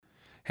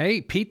Hey,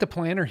 Pete the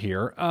Planner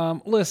here.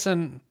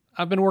 Listen,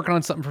 I've been working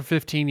on something for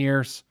 15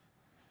 years,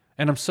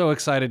 and I'm so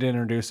excited to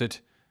introduce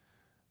it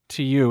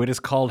to you. It is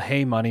called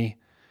Hey Money,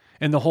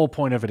 and the whole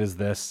point of it is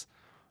this.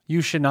 You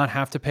should not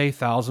have to pay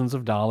thousands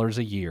of dollars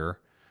a year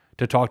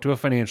to talk to a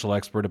financial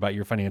expert about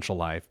your financial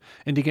life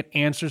and to get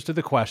answers to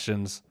the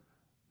questions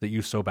that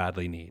you so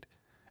badly need.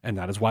 And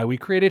that is why we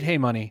created Hey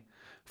Money.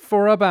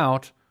 For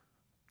about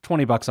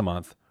 $20 a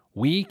month,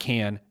 we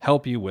can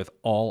help you with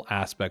all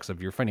aspects of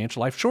your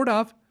financial life, short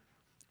of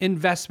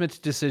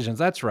investment decisions.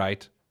 That's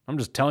right. I'm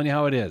just telling you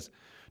how it is.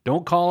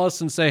 Don't call us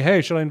and say,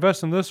 hey, should I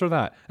invest in this or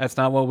that? That's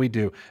not what we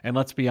do. And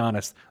let's be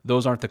honest,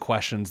 those aren't the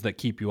questions that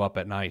keep you up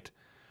at night.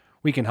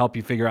 We can help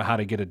you figure out how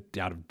to get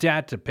out of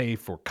debt, to pay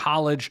for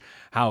college,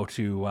 how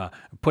to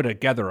put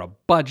together a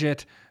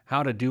budget,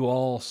 how to do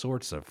all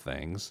sorts of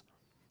things.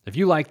 If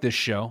you like this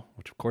show,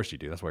 which of course you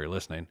do, that's why you're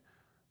listening,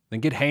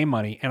 then get Hey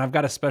Money. And I've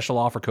got a special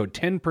offer code,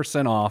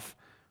 10% off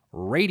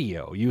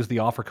radio. Use the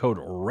offer code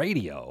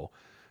radio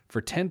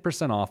for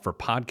 10% off for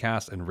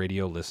podcast and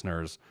radio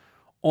listeners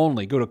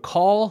only. Go to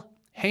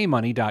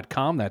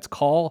callheymoney.com. That's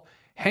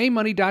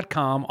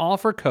callheymoney.com.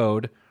 Offer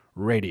code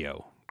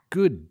radio.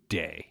 Good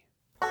day.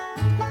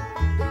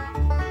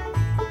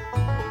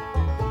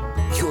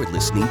 You're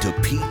listening to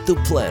Pete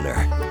the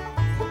Planner.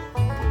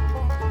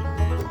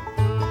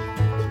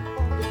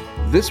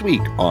 This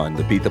week on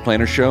the Pete the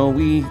Planner Show,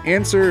 we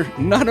answer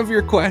none of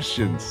your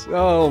questions.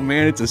 Oh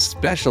man, it's a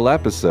special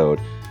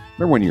episode.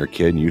 Remember when you were a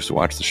kid and you used to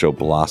watch the show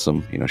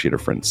Blossom? You know, she had her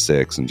friend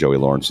Six and Joey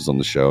Lawrence was on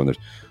the show, and there's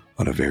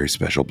on a very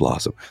special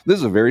Blossom. This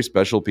is a very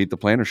special Pete the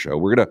Planner Show.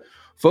 We're going to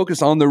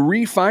focus on the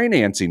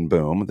refinancing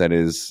boom that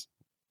is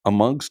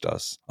amongst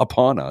us,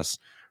 upon us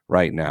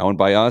right now. And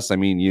by us, I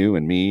mean you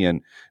and me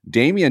and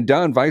Damian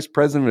Dunn, Vice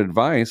President of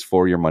Advice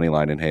for your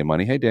Moneyline and Hey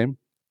Money. Hey, Dame.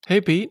 Hey,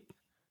 Pete.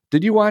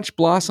 Did you watch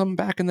Blossom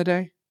back in the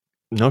day?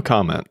 No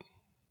comment.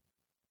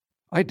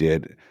 I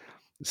did.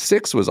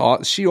 Six was,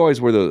 she always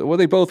wore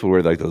they both would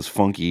wear like those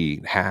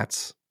funky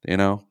hats, you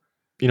know?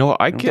 You know,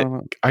 I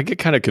get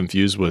kind of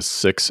confused with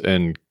Six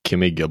and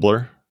Kimmy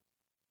Gibbler.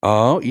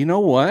 Oh, you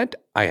know what?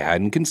 I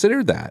hadn't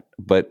considered that,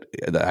 but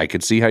I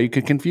could see how you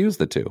could confuse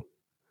the two.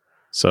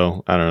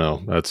 So, I don't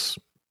know. That's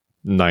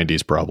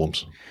 90s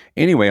problems.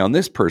 Anyway, on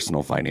this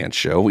personal finance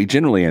show, we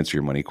generally answer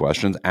your money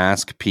questions.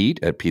 Ask Pete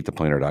at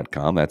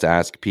PeteThePlanner.com. That's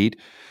Ask Pete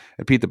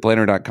at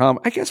PeteThePlanner.com.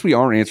 I guess we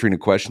are answering a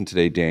question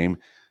today, Dame,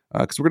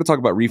 because we're going to talk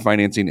about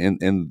refinancing,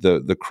 and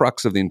the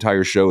crux of the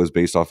entire show is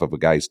based off of a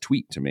guy's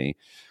tweet to me.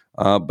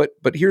 But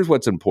here's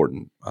what's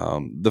important.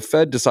 The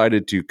Fed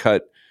decided to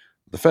cut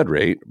the Fed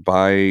rate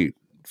by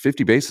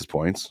 50 basis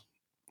points,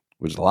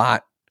 which is a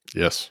lot.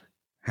 Yes.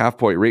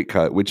 Half-point rate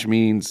cut, which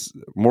means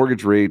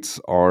mortgage rates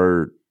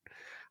are,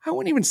 I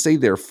wouldn't even say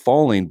they're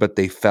falling, but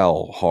they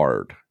fell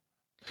hard.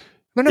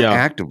 They're not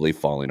actively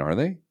falling, are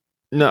they?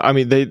 No, I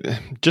mean,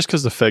 just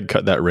because the Fed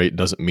cut that rate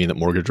doesn't mean that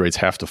mortgage rates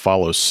have to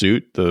follow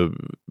suit. The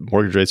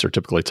mortgage rates are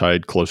typically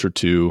tied closer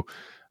to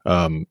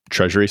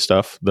Treasury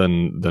stuff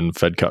than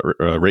Fed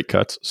rate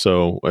cuts.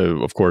 So,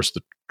 of course,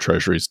 the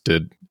Treasuries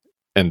did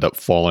end up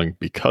falling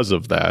because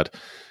of that,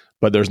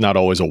 but there's not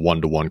always a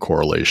one-to-one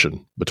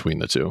correlation between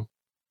the two.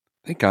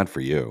 Thank God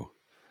for you.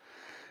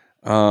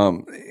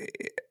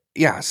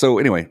 Yeah. So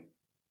anyway,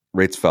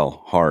 rates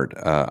fell hard.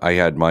 I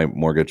had my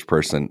mortgage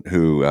person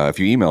who, if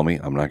you email me,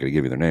 I'm not going to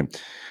give you their name,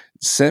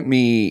 sent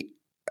me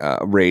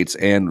rates,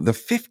 and the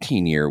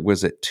 15-year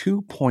was at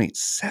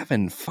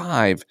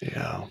 2.75.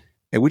 Yeah.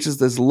 Which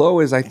is as low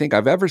as I think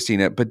I've ever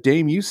seen it. But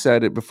Dame, you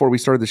said it before we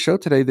started the show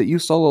today that you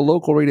saw a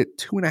local rate at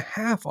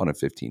 2.5 on a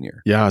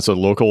 15-year. Yeah, it's a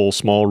local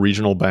small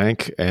regional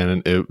bank,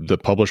 and the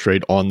published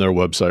rate on their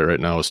website right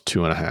now is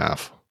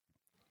 2.5.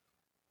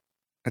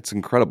 That's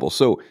incredible.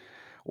 So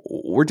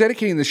we're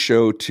dedicating the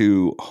show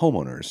to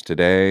homeowners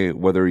today,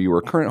 whether you are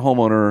a current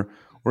homeowner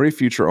or a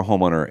future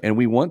homeowner, and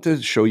we want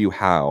to show you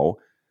how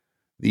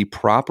the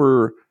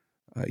proper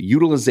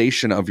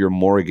utilization of your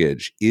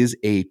mortgage is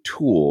a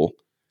tool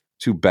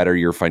to better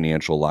your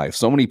financial life.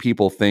 So many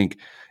people think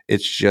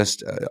it's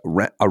just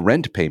a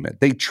rent payment.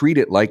 They treat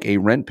it like a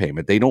rent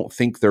payment. They don't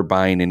think they're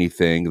buying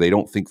anything. They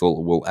don't think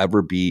will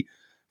ever be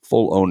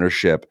full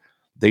ownership.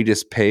 They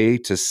just pay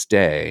to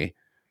stay,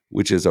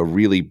 which is a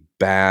really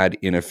bad,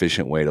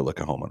 inefficient way to look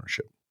at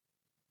homeownership.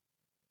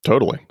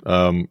 Totally.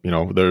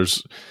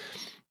 There's,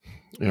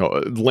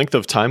 length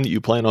of time that you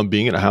plan on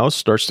being in a house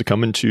starts to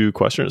come into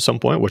question at some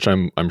point, which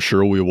I'm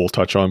sure we will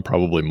touch on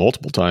probably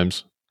multiple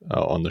times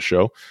on the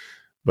show.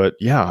 But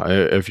yeah,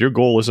 if your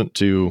goal isn't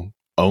to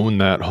own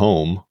that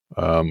home,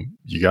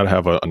 you got to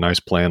have a nice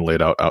plan laid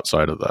out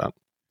outside of that.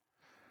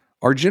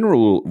 Our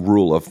general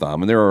rule of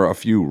thumb, and there are a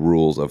few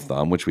rules of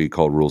thumb, which we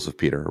call rules of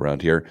Peter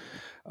around here.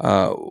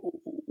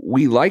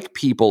 We like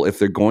people, if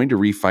they're going to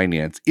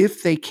refinance,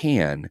 if they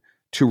can,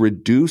 to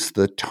reduce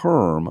the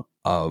term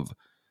of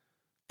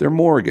their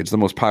mortgage. The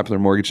most popular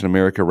mortgage in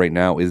America right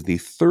now is the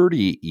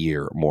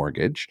 30-year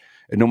mortgage.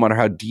 And no matter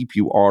how deep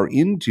you are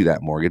into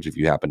that mortgage, if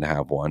you happen to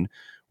have one,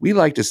 we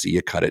like to see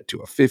you cut it to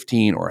a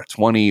 15 or a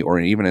 20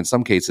 or even in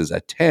some cases a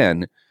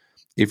 10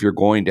 if you're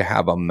going to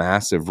have a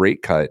massive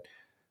rate cut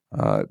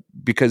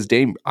Because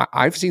Dave,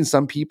 I've seen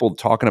some people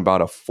talking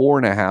about a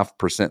 4.5%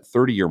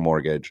 30-year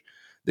mortgage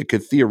that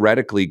could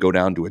theoretically go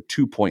down to a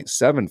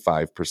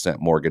 2.75%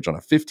 mortgage on a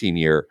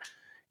 15-year,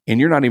 and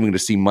you're not even going to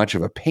see much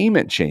of a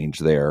payment change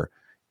there.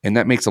 And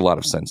that makes a lot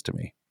of sense to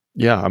me.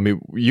 Yeah, I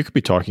mean, you could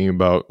be talking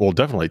about, well,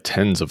 definitely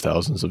tens of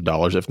thousands of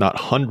dollars, if not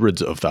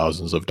hundreds of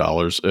thousands of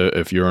dollars,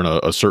 if you're in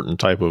a certain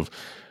type of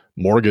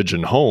mortgage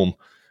and home.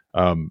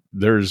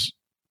 There's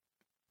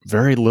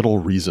very little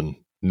reason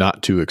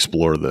not to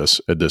explore this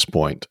at this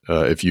point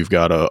if you've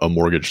got a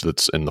mortgage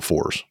that's in the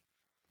fours.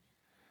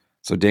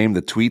 So, Dame,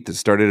 the tweet that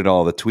started it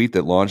all, the tweet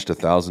that launched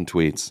 1,000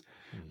 tweets,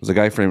 was a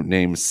guy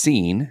named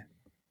Scene.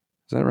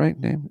 Is that right,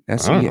 Dame?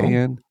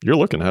 S-E-A-N? You're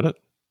looking at it.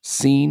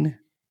 Scene.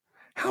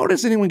 How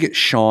does anyone get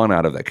Sean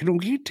out of that?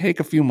 Can you take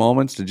a few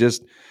moments to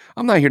just,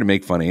 I'm not here to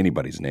make fun of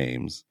anybody's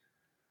names.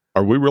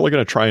 Are we really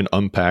going to try and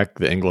unpack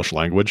the English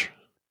language?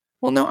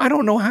 Well, no, I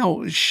don't know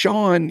how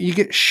you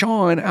get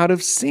Sean out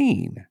of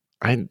Scene.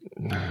 I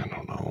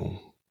don't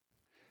know.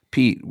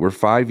 Pete, we're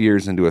 5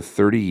 years into a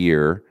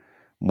 30-year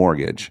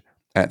mortgage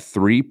at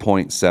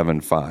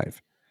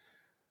 3.75.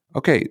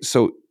 Okay,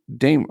 so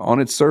Dame, on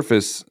its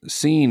surface,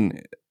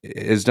 Scene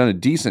has done a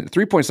decent,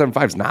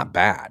 3.75 is not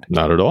bad.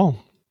 Not at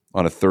all.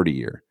 On a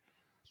 30-year.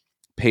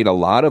 Paid a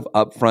lot of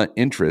upfront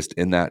interest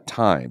in that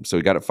time. So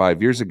he got it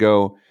 5 years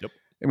ago. Yep.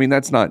 I mean,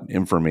 that's not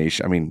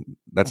information. I mean,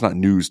 that's not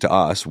news to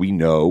us. We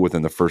know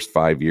within the first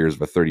 5 years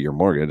of a 30-year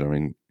mortgage, I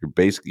mean,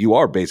 you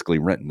are basically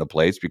renting the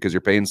place because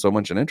you're paying so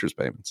much in interest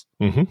payments.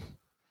 Mm-hmm.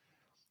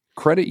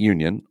 Credit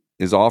Union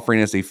is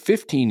offering us a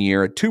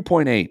 15-year at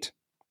 2.8.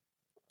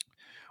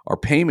 Our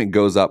payment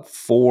goes up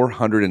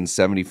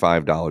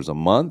 $475 a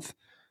month,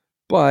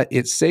 but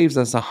it saves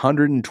us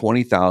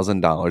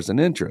 $120,000 in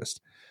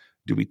interest.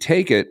 Do we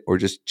take it or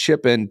just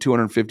chip in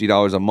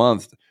 $250 a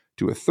month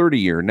to a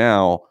 30-year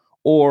now,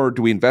 or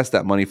do we invest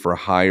that money for a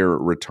higher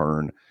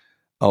return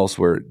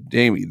elsewhere?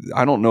 Dame,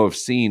 I don't know if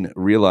Scene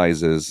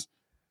realizes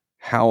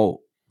how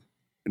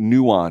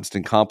nuanced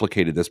and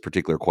complicated this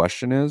particular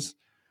question is.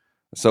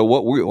 So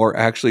what we are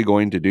actually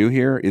going to do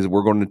here is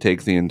we're going to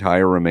take the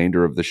entire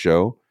remainder of the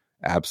show,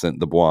 absent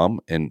the BWAM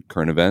and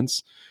current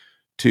events,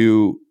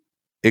 to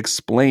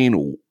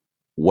explain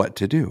what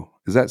to do.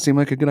 Does that seem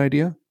like a good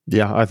idea?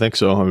 Yeah, I think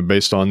so. I mean,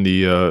 based on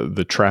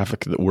the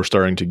traffic that we're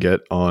starting to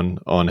get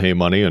on Hey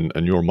Money and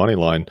your money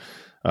line,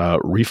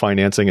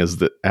 refinancing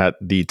is at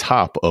the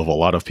top of a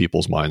lot of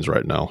people's minds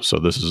right now. So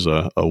this is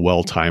a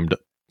well-timed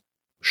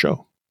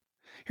show.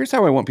 Here's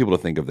how I want people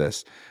to think of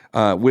this.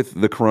 With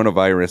the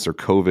coronavirus or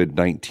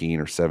COVID-19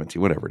 or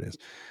 17, whatever it is.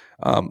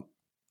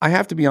 I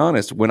have to be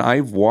honest, when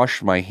I've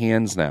washed my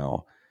hands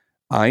now,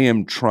 I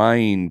am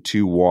trying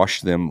to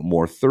wash them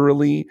more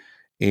thoroughly,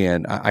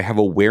 and I have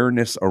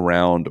awareness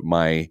around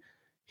my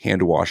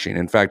hand washing.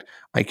 In fact,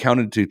 I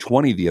counted to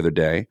 20 the other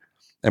day,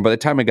 and by the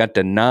time I got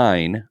to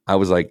 9, I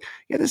was like,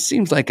 yeah, this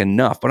seems like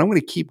enough, but I'm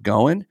going to keep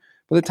going.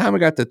 By the time I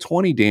got to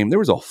 20, Dame, there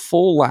was a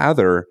full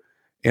lather,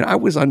 and I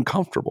was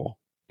uncomfortable.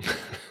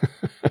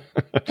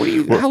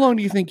 How long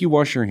do you think you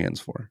wash your hands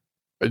for?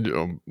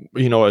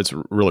 It's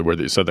really weird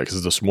that you said that,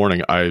 because this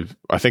morning I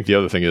think the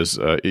other thing is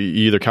you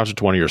either count to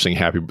 20 or sing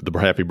the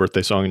happy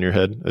birthday song in your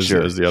head as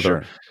the other.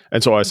 Sure.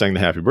 And so I sang the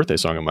happy birthday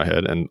song in my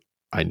head, and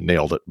I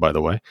nailed it, by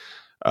the way.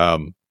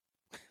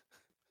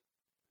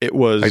 It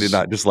was. I did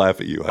not just laugh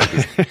at you.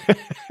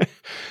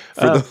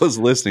 For those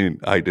listening,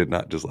 I did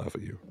not just laugh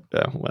at you.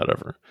 Yeah,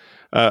 whatever.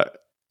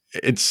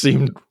 It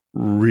seemed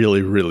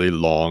really, really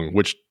long,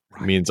 which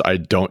means I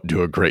don't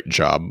do a great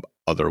job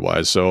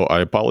otherwise. So I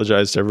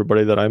apologize to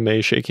everybody that I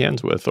may shake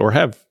hands with or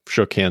have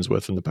shook hands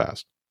with in the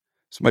past.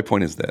 So my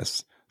point is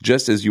this: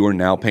 just as you are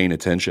now paying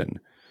attention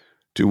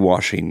to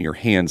washing your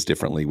hands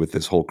differently with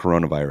this whole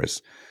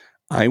coronavirus,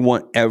 I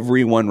want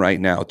everyone right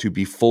now to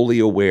be fully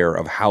aware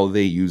of how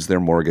they use their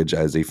mortgage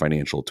as a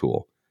financial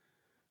tool.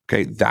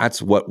 Okay,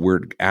 that's what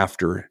we're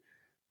after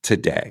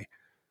today.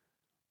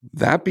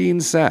 That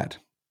being said,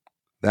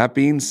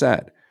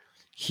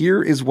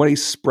 here is what a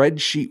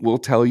spreadsheet will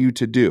tell you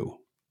to do.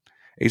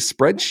 A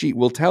spreadsheet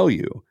will tell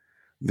you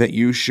that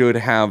you should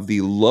have the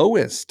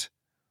lowest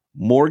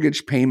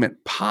mortgage payment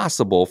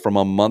possible from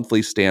a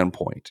monthly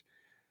standpoint.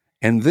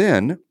 And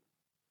then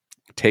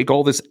take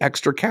all this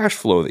extra cash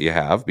flow that you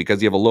have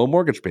because you have a low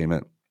mortgage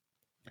payment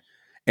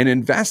and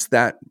invest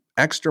that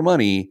extra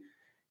money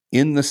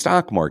in the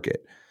stock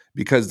market.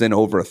 Because then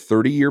over a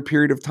 30-year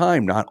period of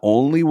time, not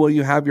only will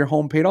you have your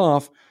home paid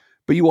off,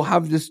 but you will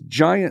have this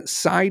giant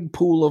side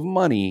pool of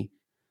money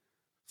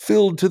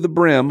filled to the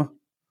brim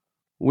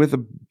with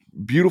a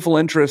beautiful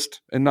interest,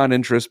 and not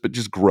interest, but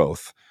just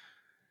growth.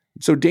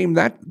 So Dame,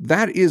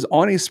 that is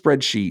on a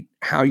spreadsheet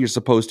how you're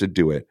supposed to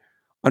do it.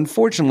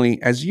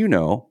 Unfortunately, as you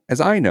know,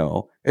 as I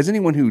know, as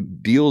anyone who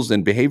deals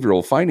in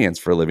behavioral finance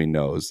for a living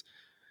knows,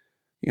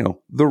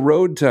 the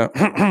road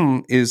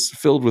to is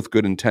filled with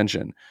good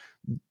intention.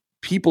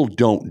 People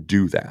don't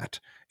do that.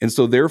 And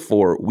so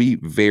therefore, we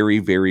very,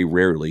 very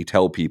rarely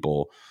tell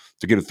people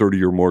to get a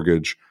 30-year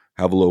mortgage,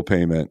 have a low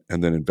payment,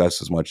 and then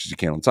invest as much as you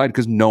can on the side,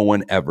 because no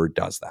one ever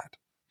does that.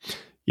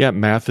 Yeah,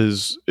 math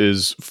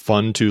is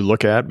fun to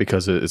look at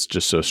because it's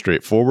just so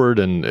straightforward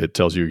and it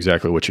tells you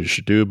exactly what you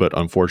should do. But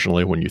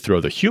unfortunately, when you throw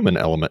the human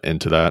element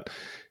into that,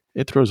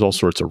 it throws all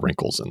sorts of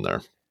wrinkles in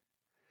there.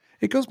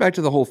 It goes back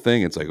to the whole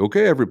thing. It's like,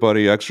 okay,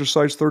 everybody,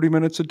 exercise 30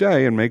 minutes a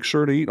day and make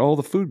sure to eat all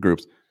the food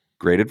groups.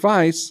 Great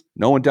advice.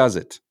 No one does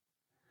it.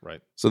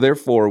 Right. So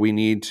therefore, we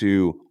need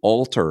to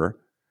alter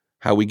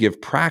how we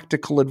give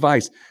practical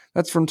advice.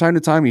 That's from time to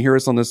time you hear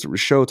us on this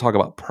show talk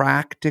about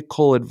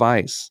practical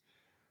advice.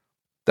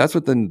 That's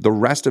what the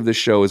rest of this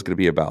show is going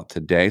to be about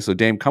today. So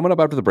Dame, coming up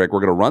after the break,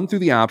 we're going to run through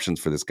the options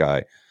for this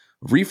guy.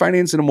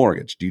 Refinancing a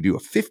mortgage. Do you do a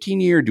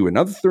 15-year, do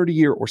another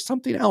 30-year, or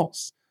something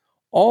else?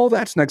 All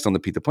that's next on the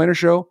Pete the Planner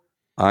Show.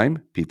 I'm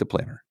Pete the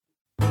Planner.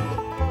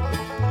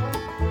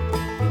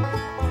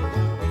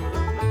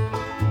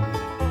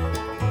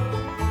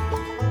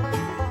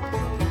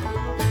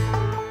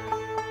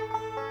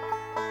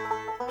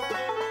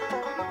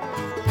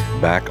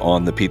 Back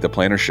on the Pete the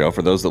Planner Show.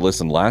 For those that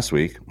listened last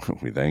week,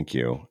 we thank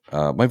you.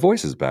 My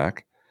voice is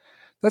back.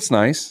 That's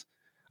nice.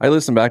 I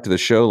listened back to the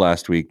show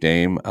last week,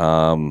 Dame.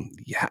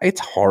 Yeah,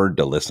 it's hard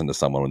to listen to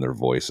someone when their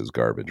voice is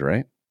garbage,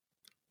 right?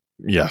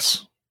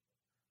 Yes.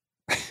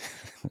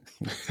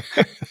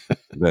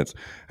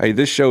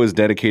 This show is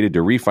dedicated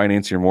to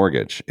refinance your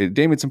mortgage.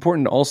 Dame, it's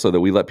important also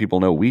that we let people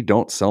know we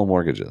don't sell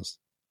mortgages.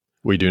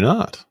 We do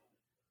not.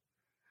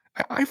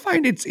 I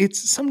find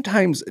it's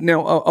sometimes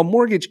now a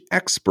mortgage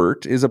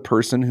expert is a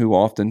person who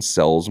often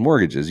sells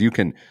mortgages. You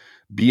can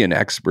be an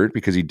expert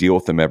because you deal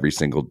with them every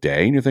single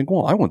day, and you think,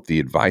 well, I want the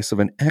advice of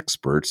an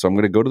expert, so I'm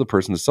going to go to the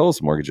person who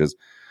sells mortgages.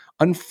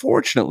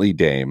 Unfortunately,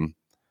 Dame,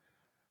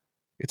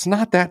 it's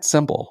not that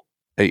simple.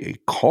 A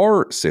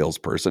car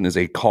salesperson is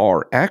a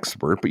car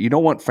expert, but you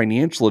don't want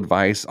financial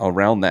advice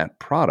around that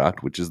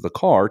product, which is the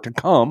car, to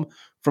come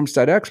from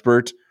said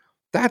expert.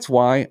 That's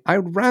why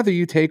I'd rather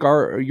you take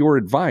your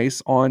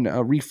advice on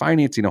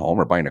refinancing a home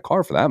or buying a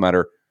car, for that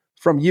matter,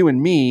 from you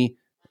and me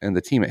and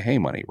the team at Hey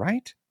Money,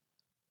 right?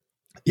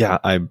 Yeah,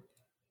 I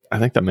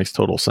think that makes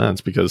total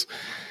sense because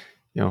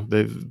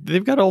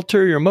they've got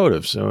ulterior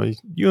motives. So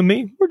you and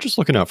me, we're just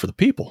looking out for the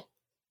people.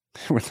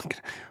 we're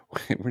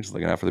just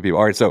looking out for the people.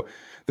 All right, so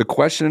the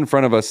question in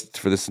front of us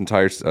for this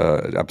entire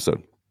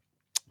episode,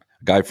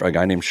 a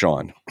guy named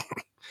Sean.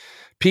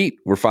 Pete,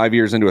 we're 5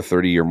 years into a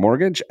 30-year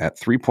mortgage at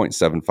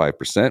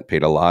 3.75%,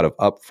 paid a lot of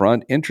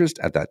upfront interest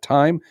at that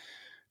time.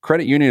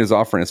 Credit union is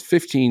offering us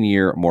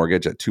 15-year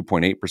mortgage at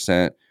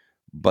 2.8%,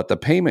 but the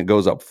payment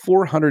goes up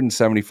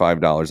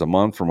 $475 a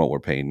month from what we're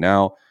paying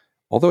now.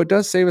 Although it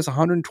does save us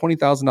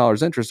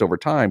 $120,000 interest over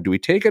time, do we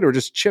take it or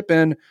just chip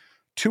in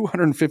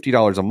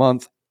 $250 a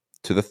month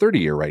to the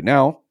 30-year right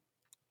now?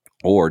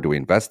 Or do we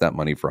invest that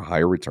money for a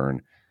higher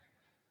return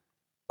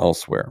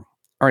elsewhere?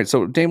 All right,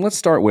 so Dame, let's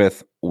start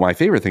with my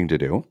favorite thing to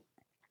do,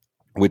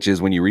 which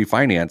is when you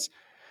refinance,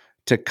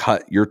 to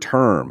cut your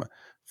term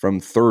from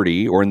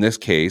 30, or in this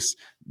case,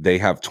 they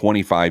have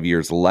 25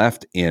 years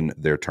left in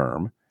their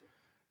term,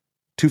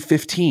 to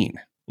 15,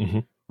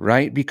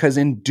 right? Because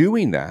in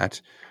doing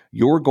that,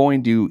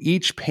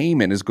 each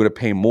payment is going to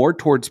pay more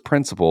towards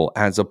principal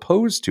as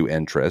opposed to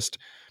interest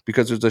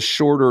because there's a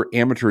shorter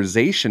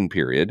amortization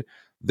period.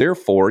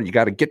 Therefore, you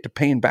got to get to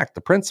paying back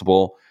the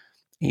principal,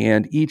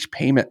 and each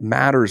payment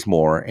matters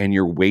more, and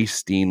you're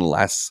wasting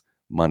less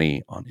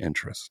money on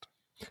interest.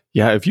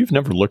 Yeah, if you've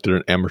never looked at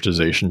an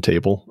amortization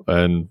table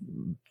and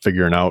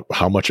figuring out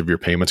how much of your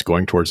payment's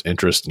going towards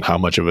interest and how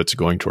much of it's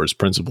going towards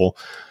principal,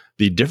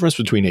 the difference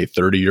between a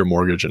 30-year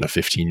mortgage and a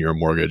 15-year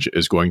mortgage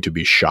is going to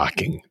be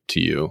shocking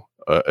to you,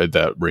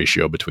 that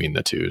ratio between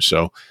the two.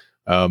 So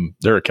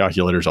there are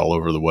calculators all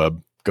over the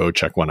web. Go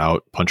check one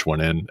out, punch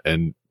one in,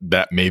 and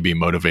that may be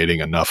motivating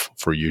enough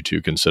for you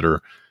to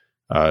consider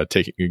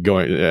taking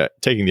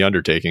the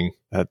undertaking.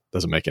 That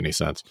doesn't make any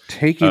sense.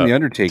 Taking the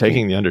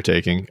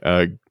undertaking.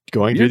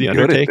 Going through the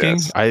undertaking.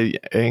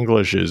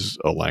 English is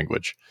a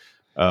language.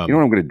 You know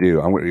what I'm going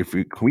to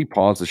do? Can we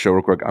pause the show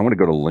real quick? I'm going to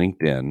go to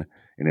LinkedIn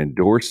and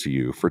endorse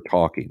you for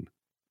talking.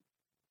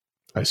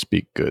 I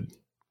speak good.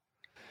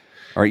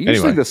 All right.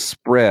 Usually the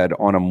spread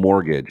on a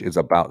mortgage is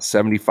about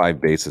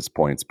 75 basis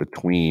points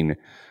between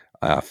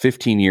a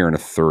 15-year and a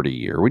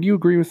 30-year. Would you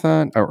agree with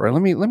that? Or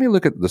let me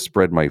look at the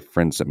spread my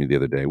friend sent me the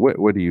other day.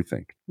 What do you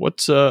think?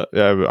 What's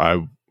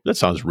that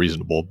sounds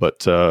reasonable,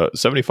 but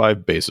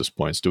 75 basis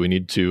points. Do we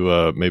need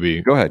to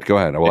maybe go ahead?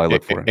 While I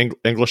look for it.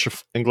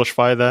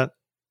 Englishify that.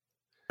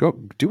 Go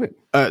do it.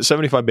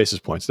 75 basis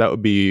points. That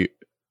would be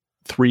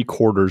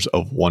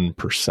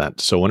 0.75%.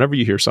 So whenever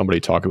you hear somebody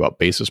talk about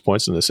basis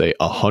points and they say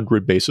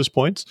 100 basis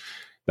points,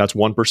 that's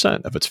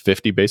 1%. If it's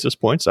 50 basis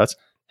points, that's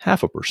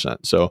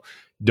 0.5%. So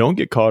don't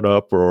get caught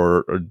up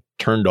or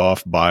turned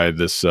off by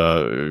this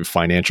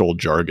financial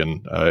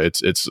jargon.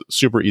 It's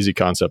super easy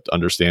concept to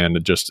understand.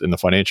 Just in the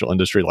financial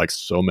industry, like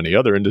so many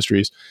other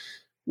industries,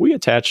 we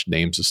attach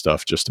names to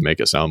stuff just to make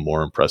it sound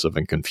more impressive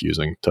and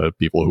confusing to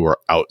people who are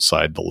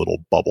outside the little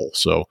bubble.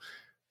 So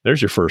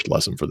there's your first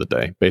lesson for the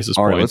day. Basis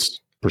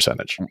points,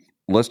 percentage.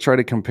 let's try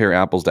to compare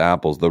apples to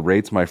apples. The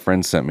rates my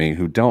friend sent me,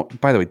 who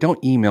by the way,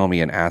 don't email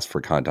me and ask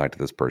for contact of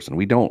this person.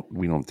 We don't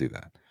do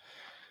that.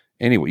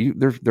 Anyway,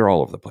 they're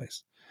all over the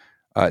place.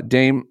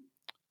 Dame,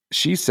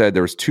 she said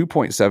there was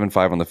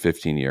 2.75 on the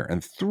 15-year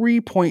and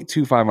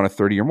 3.25 on a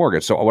 30-year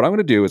mortgage. So what I'm going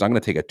to do is I'm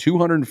going to take a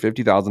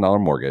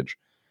 $250,000 mortgage,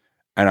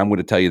 and I'm going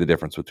to tell you the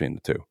difference between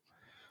the two.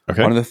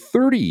 Okay. On the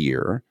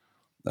 30-year,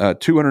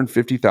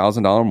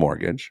 $250,000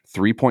 mortgage,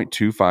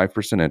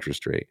 3.25%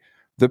 interest rate.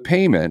 The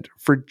payment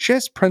for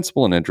just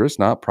principal and interest,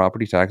 not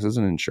property taxes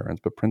and insurance,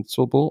 but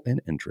principal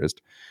and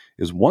interest,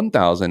 is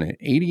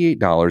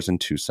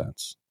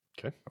 $1,088.02.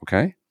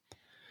 Okay.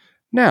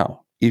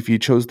 Now, if you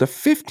chose the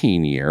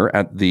 15-year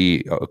at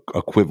the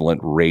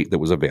equivalent rate that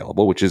was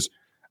available, which is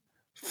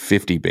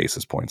 50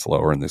 basis points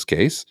lower in this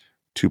case,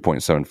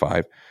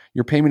 2.75,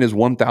 your payment is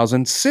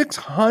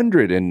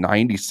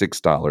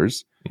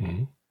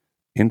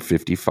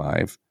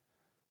 $1,696.55.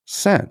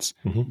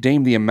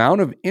 Dame, the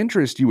amount of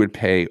interest you would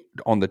pay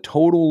on the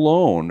total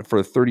loan for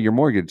a 30-year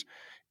mortgage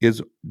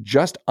is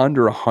just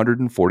under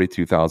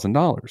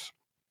 $142,000.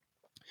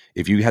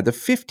 If you had the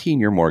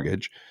 15-year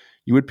mortgage,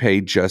 you would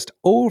pay just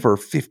over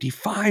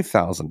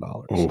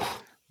 $55,000.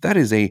 That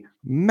is a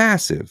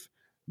massive,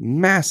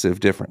 massive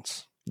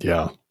difference.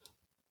 Yeah.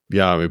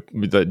 Yeah, I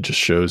mean, that just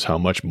shows how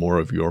much more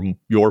of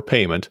your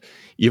payment,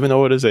 even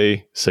though it is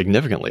a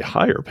significantly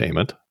higher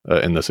payment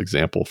in this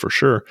example for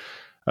sure,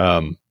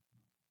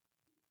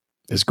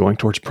 is going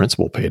towards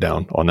principal pay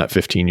down on that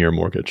 15-year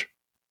mortgage.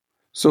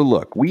 So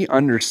look, we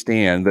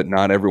understand that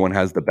not everyone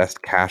has the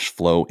best cash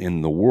flow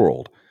in the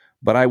world,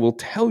 but I will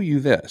tell you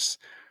this.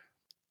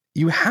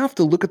 You have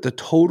to look at the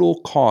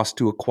total cost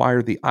to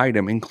acquire the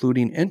item,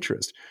 including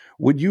interest.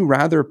 Would you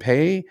rather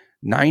pay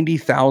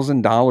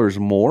 $90,000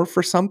 more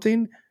for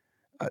something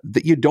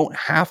that you don't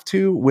have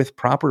to with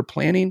proper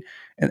planning?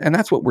 And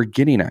that's what we're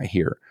getting at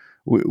here.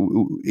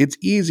 It's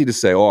easy to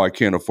say, oh, I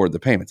can't afford the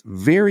payments.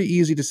 Very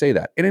easy to say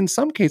that. And in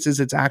some cases,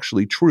 it's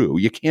actually true.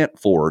 You can't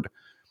afford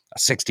a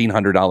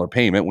 $1,600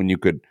 payment when you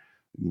could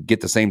get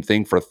the same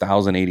thing for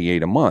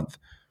 $1,088 a month.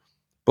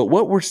 But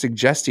what we're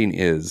suggesting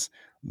is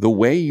the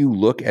way you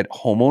look at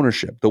home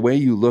ownership, the way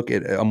you look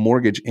at a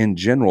mortgage in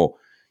general,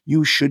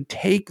 you should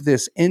take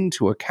this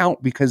into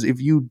account, because if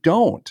you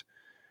don't,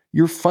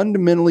 you're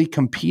fundamentally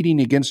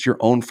competing against your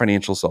own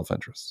financial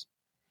self-interest.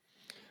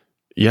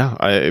 Yeah,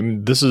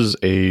 this is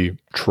a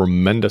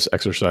tremendous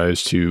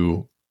exercise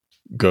to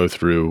go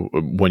through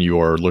when you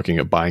are looking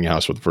at buying a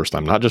house for the first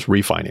time, not just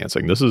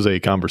refinancing. This is a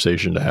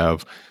conversation to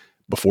have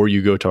before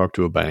you go talk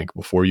to a bank,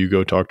 before you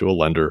go talk to a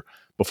lender,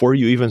 before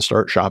you even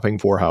start shopping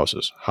for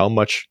houses. How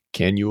much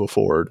can you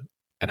afford,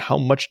 and how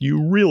much do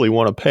you really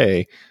want to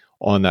pay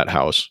on that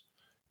house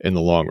in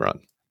the long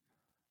run?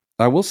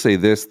 I will say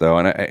this, though,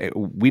 and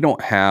we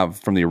don't have,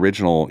 from the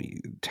original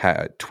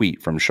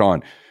tweet from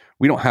Sean,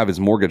 we don't have his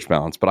mortgage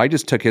balance, but I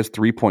just took his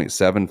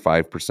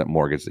 3.75%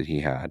 mortgage that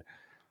he had.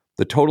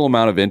 The total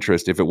amount of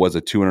interest, if it was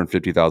a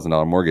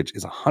 $250,000 mortgage,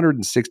 is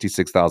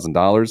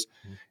 $166,000.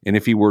 And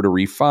if he were to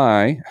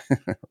refi,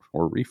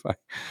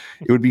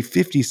 it would be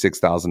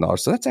 $56,000.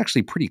 So that's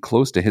actually pretty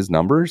close to his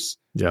numbers.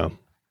 Yeah.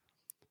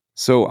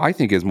 So I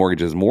think his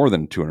mortgage is more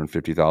than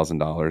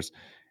 $250,000.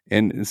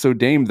 And so,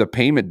 Dame, the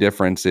payment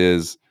difference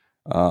is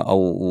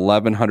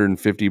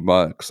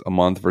 $1,150 a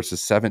month versus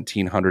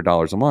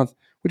 $1,700 a month,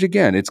 which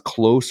again, it's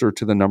closer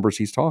to the numbers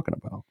he's talking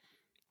about.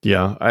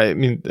 Yeah. I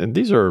mean, and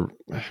these are,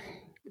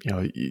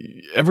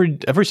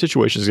 every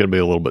situation is going to be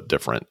a little bit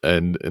different.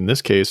 And in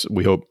this case,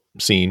 we hope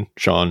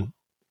Sean,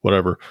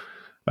 whatever,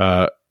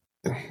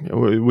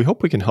 we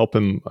hope we can help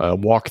him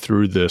walk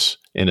through this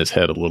in his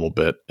head a little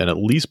bit and at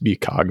least be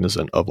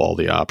cognizant of all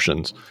the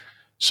options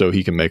so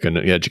he can make an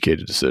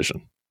educated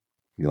decision.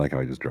 You like how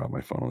I just dropped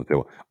my phone on the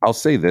table? I'll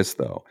say this,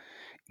 though.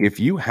 If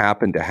you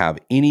happen to have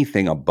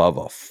anything above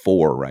a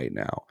 4 right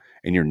now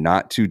and you're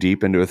not too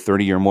deep into a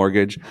 30-year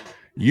mortgage,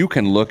 you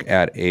can look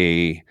at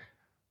a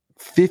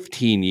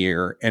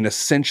 15-year and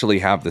essentially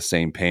have the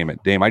same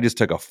payment. Dame, I just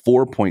took a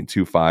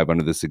 4.25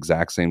 under this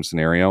exact same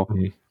scenario.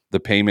 Mm-hmm. The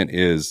payment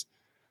is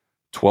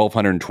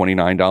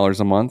 $1,229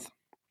 a month.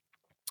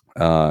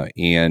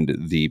 And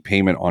the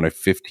payment on a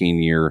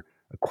 15-year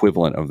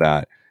equivalent of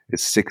that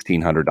is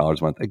 $1,600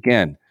 a month.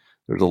 Again,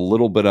 there's a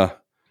little bit of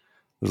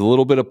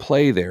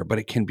play there, but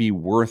it can be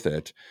worth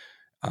it.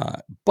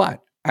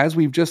 But as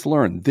we've just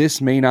learned, this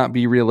may not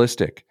be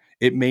realistic.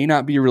 It may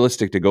not be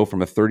realistic to go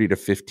from a 30 to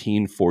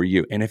 15 for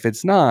you. And if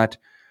it's not,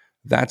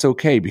 that's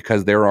okay,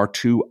 because there are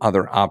 2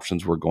 other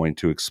options we're going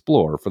to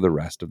explore for the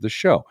rest of the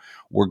show.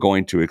 We're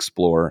going to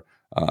explore,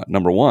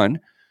 number 1,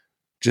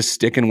 just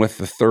sticking with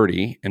the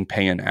 30 and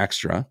paying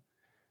extra.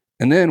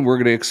 And then we're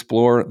going to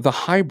explore the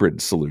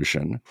hybrid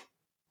solution,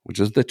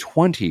 which is the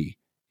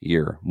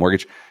 20-year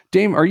mortgage.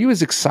 Dame, are you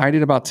as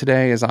excited about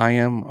today as I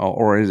am,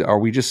 or are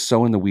we just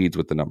so in the weeds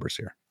with the numbers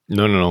here?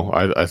 No.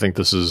 I think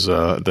this is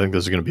going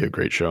to be a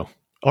great show.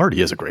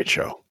 Already is a great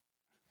show.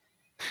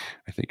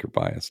 I think you're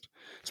biased.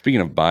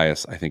 Speaking of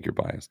bias, I think you're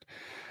biased.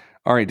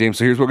 All right, Dame.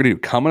 So here's what we're going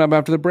to do. Coming up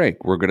after the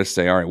break, we're going to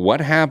say, all right, what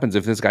happens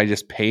if this guy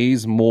just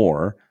pays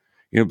more?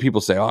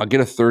 People say, "Oh,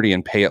 get a 30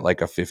 and pay it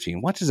like a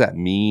 15." What does that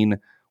mean?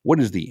 What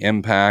is the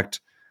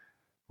impact?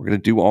 We're going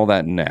to do all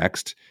that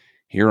next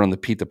here on the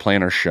Pete the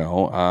Planner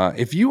Show.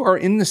 If you are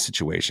in this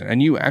situation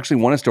and you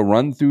actually want us to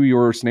run through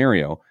your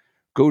scenario,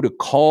 go to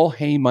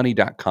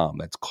callheymoney.com.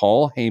 That's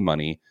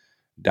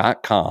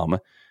callheymoney.com.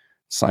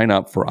 Sign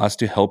up for us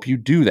to help you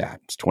do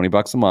that. It's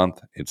 $20 a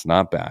month. It's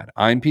not bad.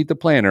 I'm Pete the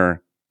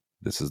Planner.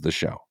 This is the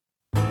show.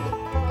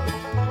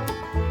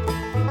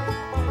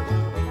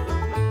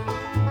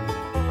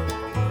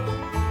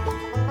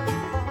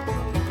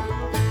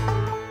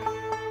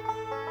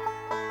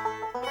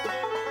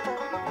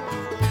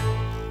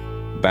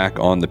 Back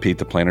on the Pete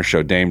the Planner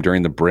Show. Dame,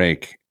 during the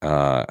break,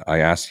 I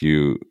asked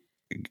you,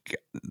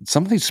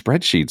 some of these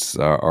spreadsheets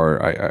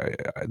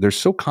they're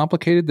so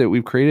complicated that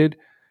we've created.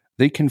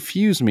 They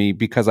confuse me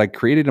because I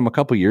created them a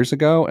couple years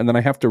ago, and then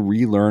I have to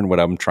relearn what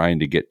I'm trying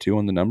to get to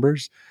on the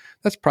numbers.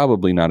 That's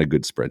probably not a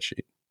good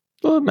spreadsheet.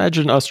 Well,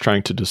 imagine us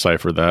trying to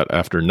decipher that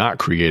after not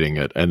creating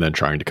it and then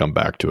trying to come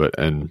back to it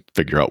and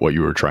figure out what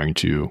you were trying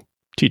to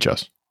teach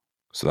us.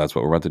 So that's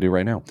what we're about to do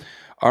right now.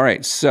 All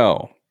right,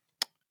 so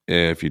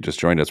if you just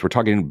joined us, we're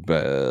talking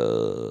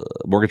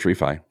mortgage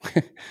refi.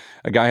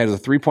 A guy has a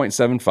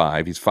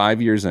 3.75. He's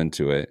 5 years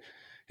into it.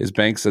 His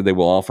bank said they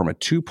will offer him a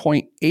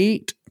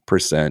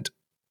 2.8%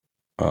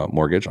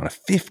 mortgage on a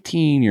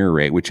 15-year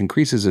rate, which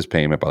increases his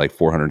payment by like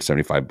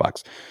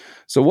 $475.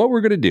 So what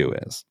we're going to do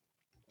is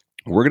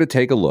we're going to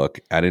take a look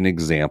at an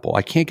example.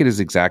 I can't get his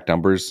exact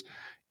numbers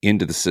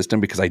into the system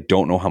because I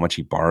don't know how much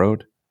he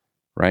borrowed,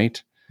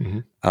 right?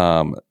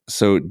 Mm-hmm.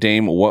 So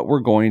Dame, what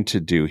we're going to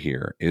do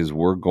here is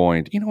we're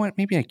going to, you know what?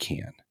 Maybe I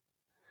can.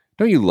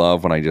 Don't you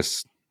love when I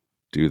just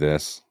do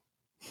this?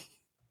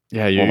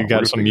 Yeah, you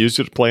got some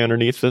music to play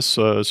underneath this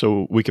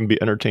so we can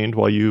be entertained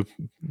while you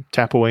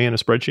tap away in a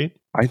spreadsheet?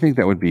 I think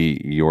that would be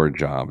your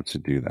job to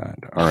do that.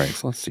 All right,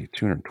 so let's see,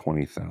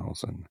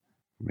 220,000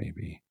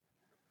 maybe.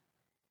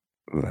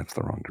 Oh, that's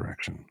the wrong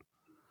direction.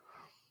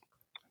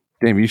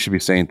 Dave, you should be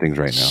saying things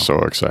right now. So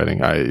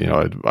exciting.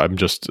 I'm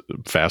just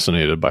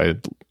fascinated by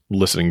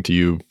listening to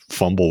you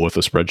fumble with a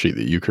spreadsheet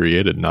that you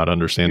created, not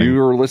understanding. You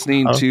were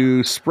listening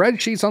to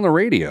Spreadsheets on the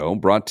Radio,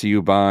 brought to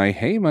you by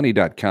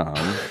heymoney.com.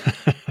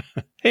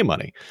 Hey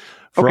Money.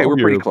 Okay, we're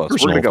pretty close. We're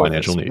going to go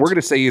financial needs. We're going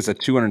to say he's a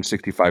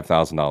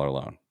 $265,000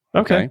 loan.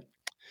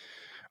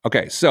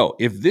 Okay, so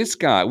if this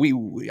guy,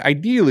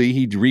 ideally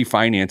he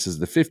refinances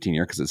the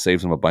 15-year because it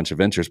saves him a bunch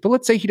of interest. But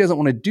let's say he doesn't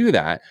want to do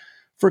that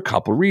for a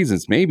couple of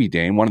reasons. Maybe,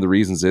 Dane, one of the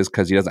reasons is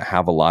because he doesn't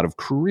have a lot of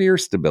career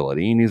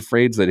stability, and he's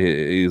afraid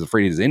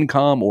his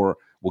income will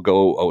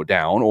go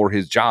down or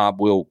his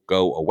job will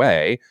go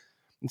away.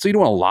 And so you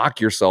don't want to lock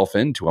yourself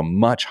into a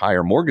much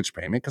higher mortgage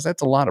payment because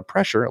that's a lot of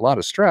pressure, a lot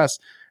of stress,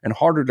 and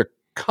harder to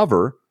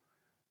cover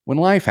when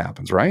life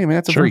happens, right? I mean,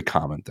 that's a very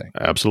common thing.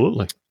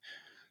 Absolutely.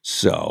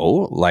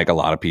 So, like a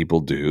lot of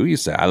people do, you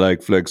say, I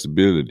like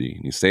flexibility.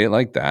 And you say it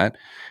like that.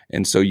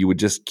 And so you would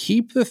just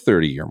keep the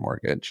 30-year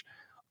mortgage,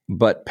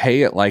 but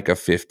pay it like a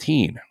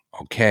 15.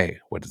 Okay,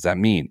 what does that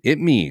mean? It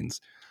means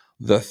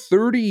the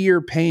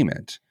 30-year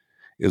payment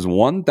is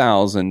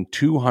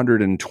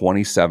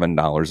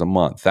 $1,227 a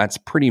month. That's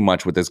pretty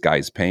much what this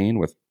guy's paying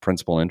with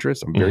principal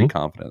interest. I'm very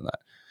confident in that.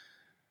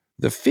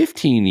 The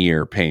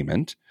 15-year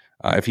payment,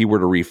 if he were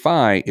to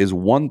refi, is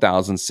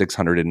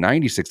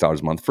 $1,696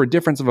 a month for a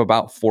difference of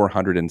about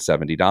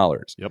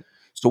 $470. Yep.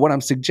 So what I'm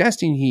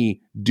suggesting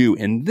he do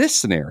in this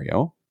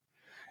scenario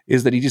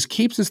is that he just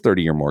keeps his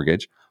 30-year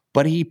mortgage,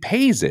 but he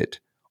pays it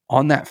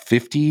on that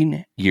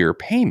 15-year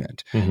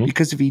payment.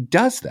 Because if he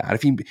does that,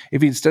 if he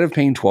instead of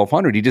paying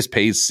 $1,200, he just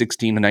pays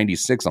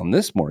 $1,696 on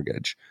this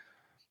mortgage,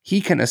 he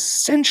can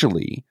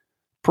essentially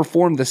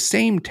perform the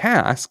same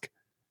task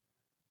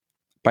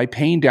by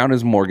paying down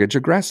his mortgage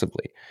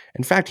aggressively.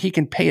 In fact, he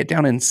can pay it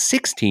down in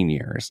 16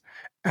 years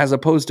as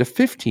opposed to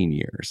 15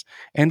 years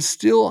and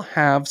still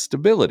have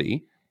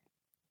stability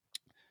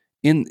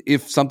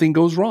if something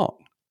goes wrong.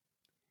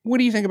 What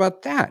do you think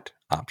about that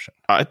option?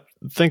 I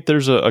think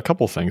there's a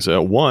couple things.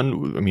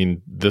 One, I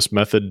mean, this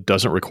method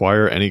doesn't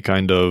require any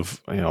kind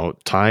of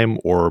time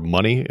or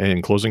money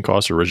in closing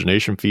costs,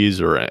 origination fees,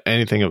 or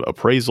anything of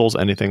appraisals,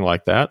 anything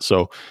like that.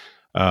 So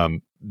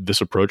this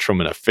approach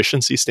from an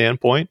efficiency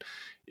standpoint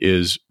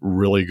is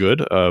really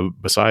good.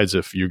 Besides,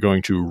 if you're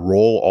going to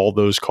roll all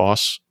those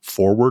costs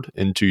forward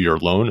into your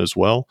loan as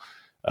well,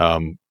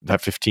 that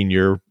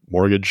 15-year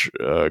mortgage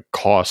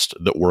cost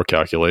that we're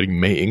calculating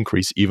may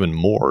increase even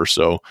more.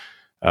 So,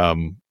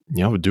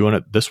 doing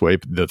it this way,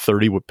 the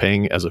 30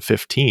 paying as a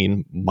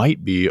 15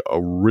 might be a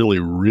really,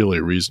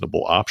 really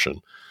reasonable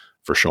option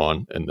for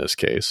Sean in this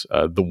case.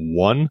 The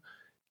one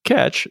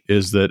catch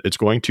is that it's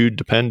going to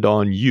depend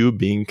on you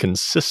being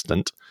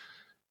consistent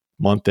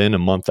month in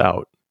and month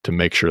out to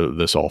make sure that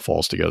this all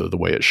falls together the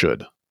way it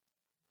should.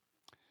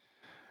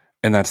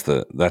 And that's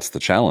the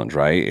challenge,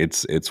 right?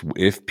 It's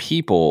if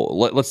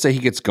people, let's say he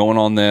gets going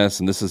on this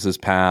and this is his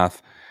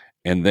path,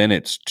 and then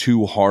it's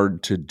too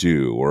hard to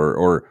do,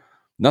 or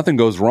nothing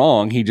goes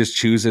wrong, he just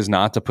chooses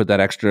not to put that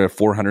extra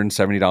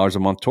 $470 a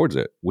month towards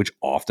it, which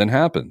often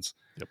happens.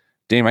 Yep.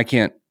 Dame, I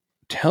can't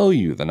tell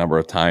you the number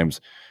of times,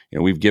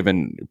 we've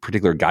given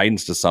particular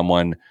guidance to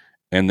someone,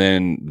 and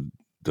then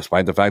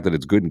despite the fact that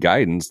it's good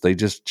guidance, they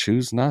just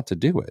choose not to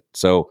do it.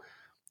 So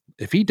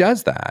if he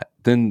does that,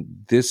 then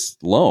this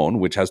loan,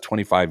 which has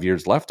 25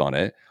 years left on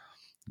it,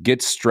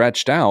 gets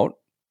stretched out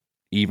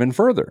even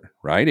further,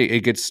 right?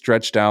 It gets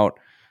stretched out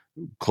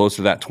closer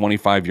to that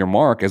 25-year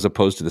mark as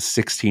opposed to the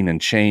 16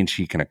 and change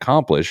he can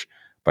accomplish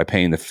by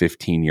paying the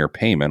 15-year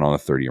payment on a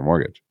 30-year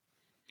mortgage.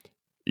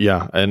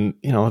 Yeah, and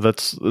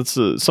that's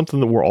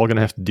something that we're all going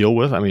to have to deal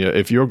with. I mean,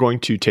 if you're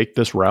going to take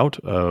this route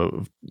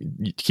of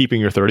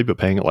keeping your 30 but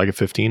paying it like a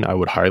 15, I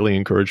would highly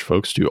encourage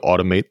folks to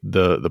automate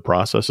the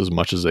process as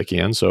much as they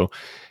can. So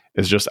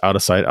it's just out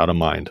of sight, out of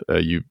mind.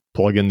 You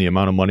plug in the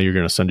amount of money you're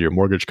going to send to your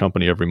mortgage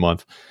company every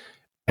month,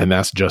 and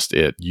that's just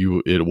it.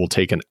 It will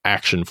take an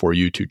action for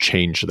you to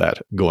change that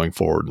going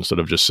forward instead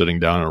of just sitting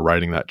down and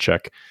writing that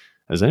check.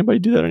 Does anybody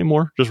do that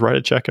anymore? Just write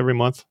a check every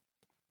month?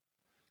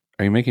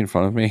 Are you making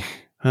fun of me?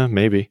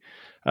 Maybe.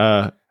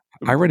 I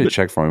write a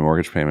check for my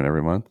mortgage payment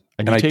every month,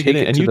 and I take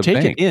it to the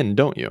bank. It in,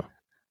 don't you?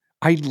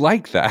 I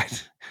like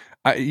that.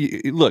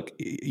 Look,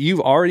 you've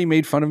already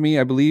made fun of me,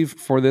 I believe,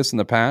 for this in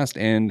the past,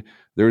 and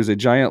there's a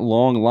giant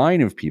long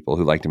line of people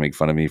who like to make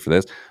fun of me for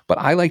this. But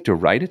I like to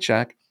write a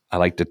check. I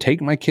like to take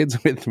my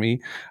kids with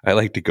me. I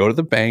like to go to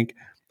the bank,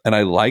 and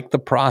I like the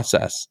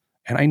process.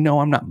 And I know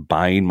I'm not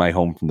buying my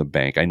home from the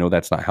bank. I know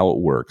that's not how it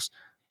works.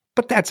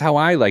 But that's how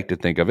I like to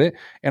think of it.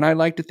 And I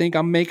like to think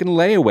I'm making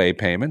layaway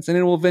payments, and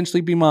it will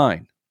eventually be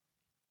mine.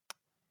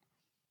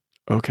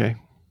 Okay.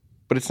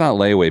 But it's not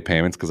layaway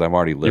payments because I'm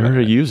already living. You're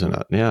already using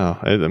it. Yeah.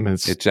 I mean,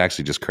 it's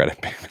actually just credit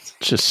payments.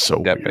 It's just so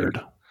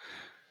weird.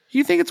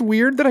 You think it's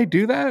weird that I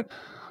do that?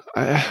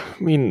 I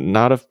mean,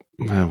 not if.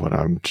 Well,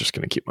 I'm just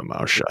going to keep my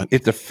mouth shut.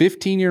 It's a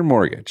 15-year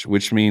mortgage,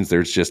 which means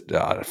there's just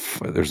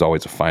there's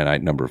always a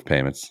finite number of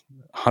payments.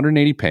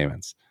 180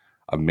 payments.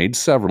 I've made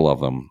several of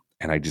them,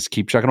 and I just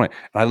keep checking away.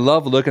 And I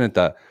love looking at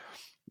the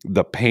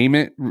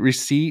payment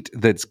receipt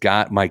that's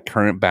got my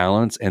current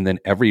balance, and then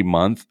every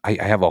month I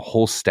have a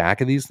whole stack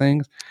of these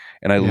things,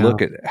 and I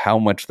look at how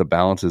much the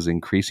balance is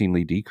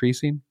increasingly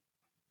decreasing.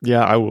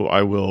 Yeah, I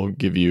will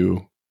give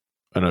you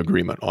an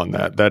agreement on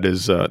that. That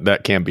is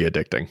that can be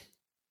addicting.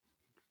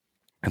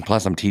 And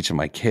plus, I'm teaching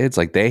my kids,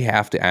 like, they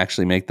have to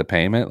actually make the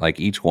payment. Like,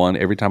 each one,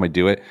 every time I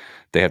do it,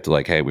 they have to,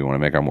 like, hey, we want to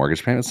make our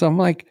mortgage payment. So I'm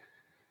like,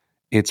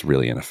 it's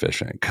really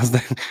inefficient because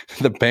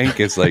the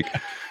bank is like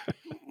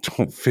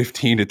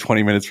 15 to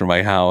 20 minutes from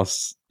my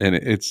house, and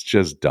it's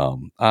just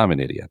dumb. I'm an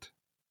idiot.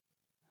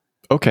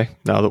 Okay,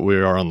 now that we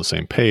are on the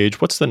same page,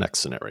 what's the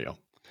next scenario?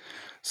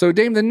 So,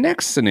 Dave, the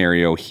next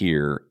scenario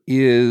here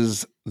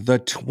is the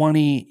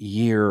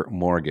 20-year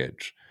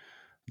mortgage.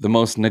 The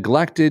most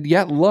neglected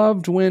yet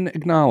loved when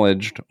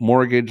acknowledged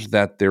mortgage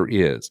that there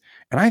is.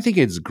 And I think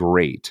it's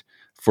great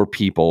for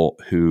people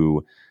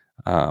who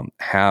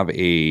have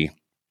a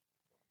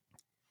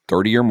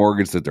 30-year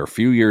mortgage that they're a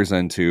few years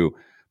into,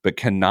 but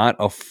cannot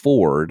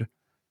afford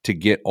to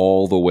get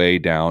all the way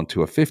down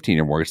to a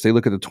 15-year mortgage. They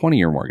look at the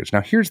 20-year mortgage.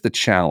 Now, here's the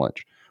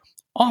challenge.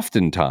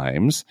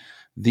 Oftentimes,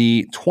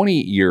 the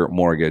 20-year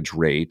mortgage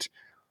rate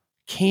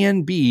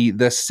can be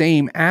the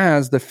same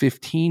as the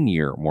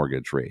 15-year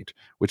mortgage rate,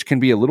 which can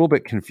be a little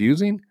bit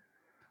confusing.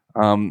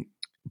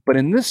 But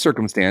in this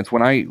circumstance,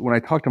 when I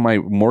talked to my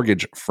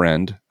mortgage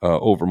friend,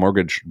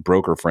 mortgage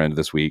broker friend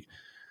this week,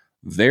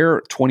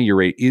 their 20-year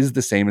rate is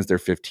the same as their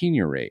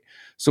 15-year rate.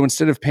 So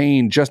instead of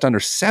paying just under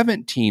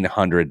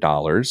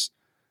 $1,700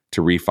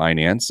 to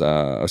refinance,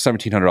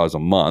 $1,700 a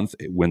month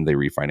when they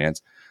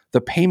refinance,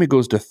 the payment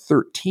goes to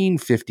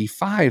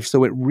 $1,355.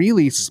 So it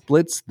really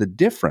splits the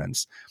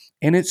difference.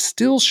 And it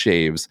still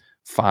shaves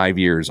 5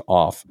 years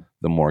off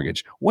the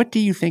mortgage. What do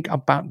you think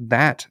about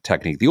that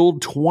technique, the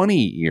old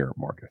 20-year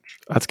mortgage?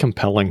 That's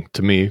compelling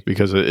to me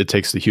because it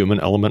takes the human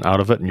element out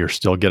of it, and you're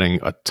still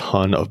getting a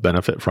ton of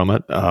benefit from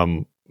it.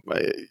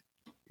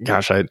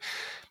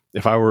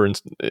 If I were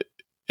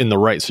in the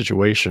right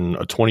situation,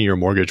 a 20-year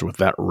mortgage with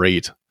that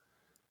rate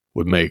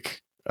would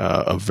make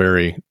a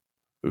very,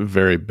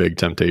 very big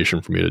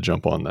temptation for me to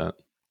jump on that.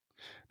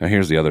 Now,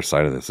 here's the other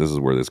side of this. This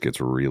is where this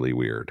gets really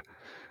weird.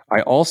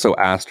 I also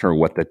asked her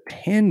what the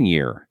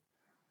 10-year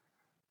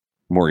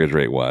mortgage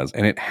rate was,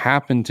 and it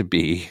happened to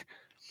be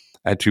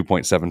at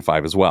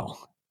 2.75 as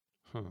well.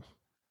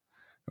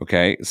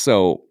 Okay,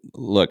 so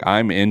look,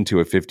 I'm into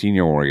a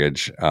 15-year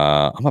mortgage.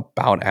 I'm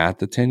about at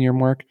the 10-year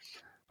mark,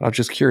 but I was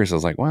just curious. I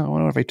was like, well, I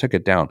wonder if I took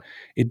it down.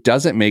 It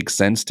doesn't make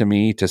sense to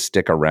me to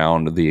stick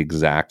around the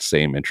exact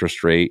same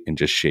interest rate and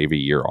just shave a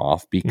year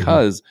off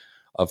because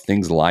of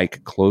things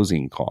like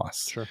closing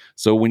costs. Sure.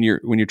 So when you're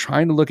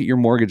trying to look at your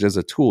mortgage as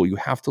a tool, you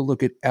have to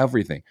look at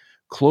everything.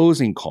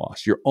 Closing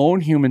costs, your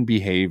own human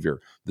behavior,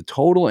 the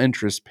total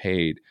interest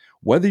paid,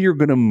 whether you're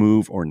going to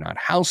move or not,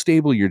 how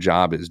stable your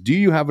job is, do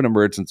you have an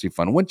emergency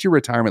fund, what's your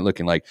retirement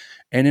looking like?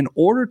 And in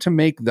order to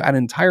make that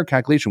entire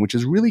calculation, which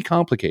is really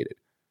complicated,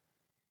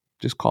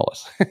 just call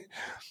us.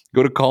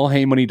 Go to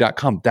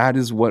callheymoney.com. That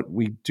is what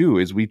we do,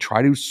 is we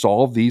try to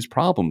solve these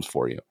problems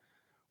for you.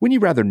 Wouldn't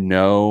you rather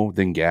know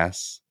than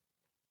guess?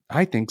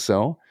 I think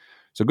so.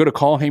 So go to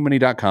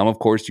callheymoney.com. Of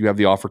course, you have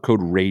the offer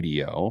code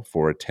radio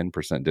for a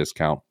 10%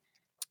 discount.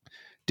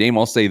 Dame,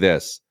 I'll say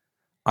this.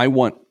 I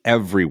want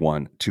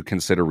everyone to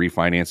consider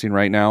refinancing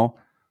right now,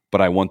 but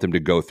I want them to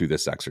go through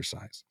this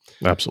exercise.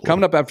 Absolutely.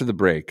 Coming up after the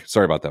break.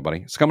 Sorry about that, buddy.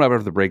 It's coming up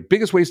after the break.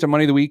 Biggest waste of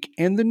money of the week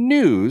and the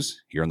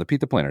news here on the Pete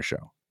the Planner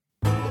Show.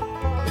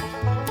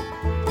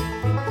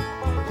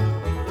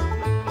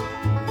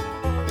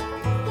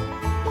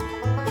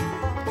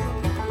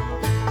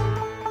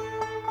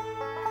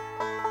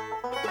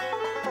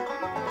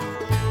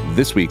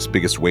 This week's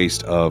biggest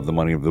waste of the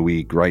money of the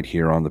week right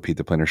here on the Pete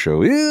the Planner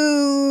Show is...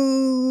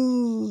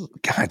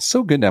 God, it's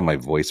so good to have my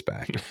voice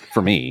back.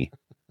 For me.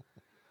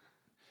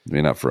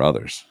 Maybe not for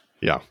others.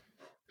 Yeah.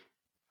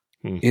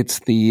 It's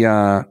the...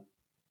 are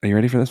you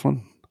ready for this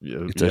one? Yeah,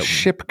 It's a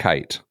ship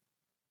kite.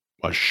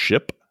 A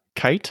ship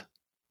kite?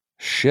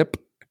 Ship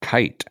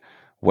kite.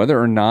 Whether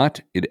or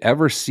not it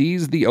ever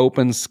sees the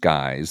open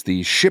skies,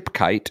 the ship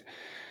kite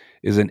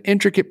is an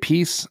intricate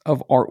piece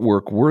of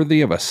artwork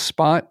worthy of a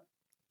spot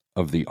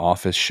of the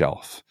office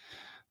shelf.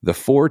 The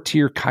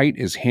 4-tier kite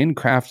is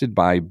handcrafted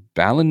by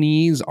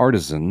Balinese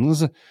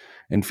artisans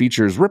and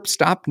features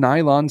ripstop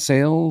nylon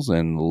sails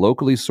and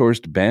locally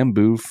sourced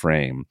bamboo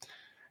frame.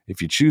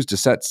 If you choose to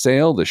set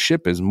sail, the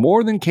ship is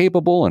more than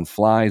capable and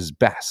flies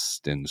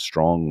best in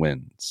strong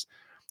winds.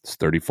 It's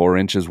 34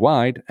 inches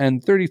wide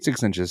and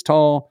 36 inches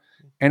tall,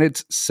 and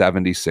it's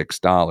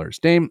 $76.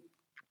 Dame,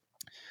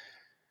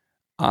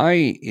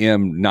 I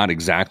am not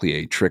exactly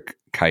a trick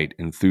kite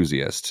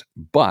enthusiast,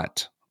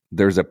 but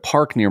there's a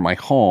park near my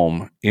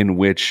home in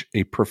which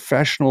a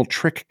professional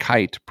trick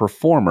kite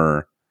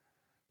performer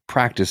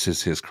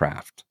practices his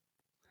craft.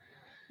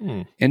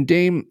 And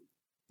Dame,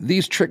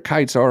 these trick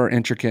kites are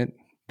intricate.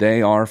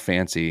 They are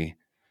fancy.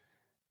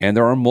 And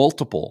there are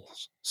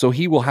multiples. So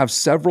he will have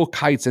several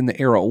kites in the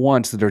air at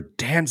once that are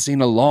dancing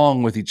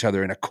along with each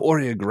other in a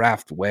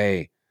choreographed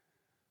way.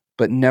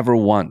 But never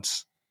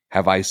once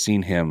have I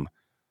seen him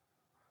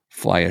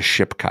fly a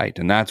ship kite.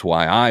 And that's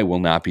why I will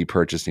not be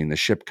purchasing the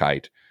ship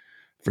kite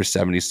for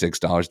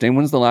 $76. Dane,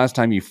 when's the last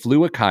time you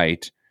flew a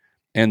kite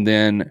and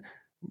then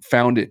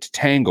found it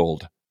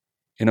tangled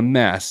in a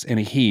mess, in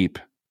a heap,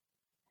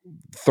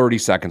 30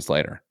 seconds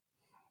later?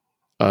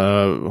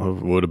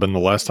 Would have been the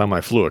last time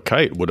I flew a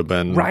kite. Would have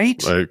been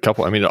right. A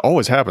couple. I mean, it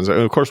always happens.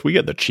 Of course, we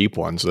get the cheap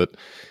ones that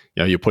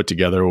you put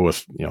together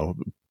with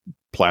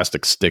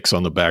plastic sticks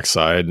on the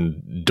backside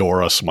and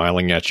Dora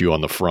smiling at you on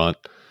the front.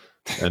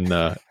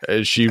 And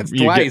she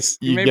twice.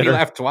 You made me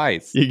laugh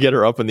twice. You get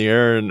her up in the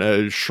air,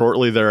 and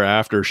shortly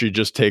thereafter, she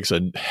just takes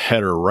a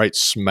header right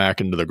smack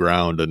into the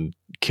ground, and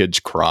kids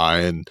cry,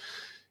 and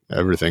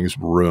everything's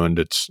ruined.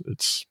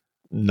 It's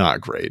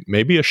not great.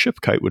 Maybe a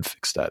ship kite would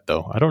fix that,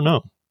 though. I don't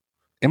know.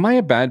 Am I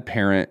a bad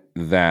parent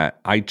that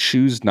I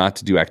choose not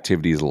to do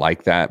activities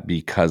like that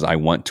because I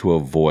want to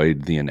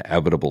avoid the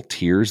inevitable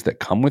tears that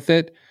come with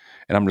it?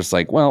 And I'm just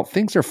like, well,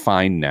 things are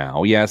fine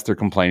now. Yes, they're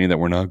complaining that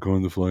we're not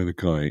going to fly the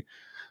kite,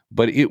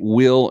 but it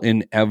will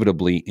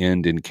inevitably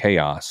end in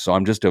chaos. So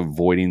I'm just I'm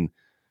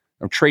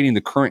trading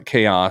the current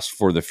chaos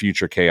for the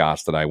future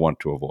chaos that I want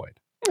to avoid.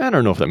 I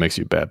don't know if that makes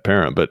you a bad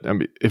parent, but I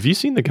mean, have you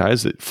seen the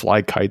guys that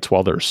fly kites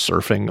while they're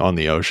surfing on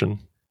the ocean?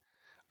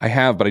 I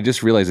have, but I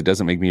just realized it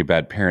doesn't make me a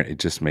bad parent. It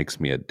just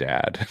makes me a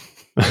dad.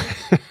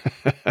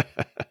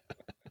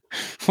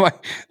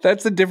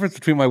 That's the difference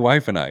between my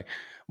wife and I.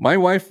 My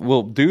wife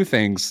will do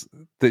things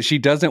that she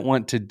doesn't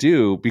want to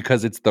do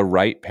because it's the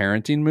right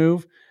parenting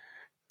move,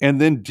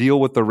 and then deal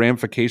with the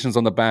ramifications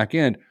on the back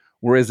end.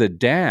 Whereas a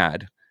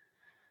dad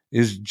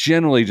is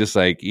generally just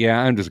like, yeah,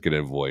 I'm just going to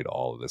avoid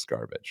all of this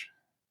garbage.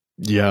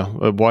 Yeah.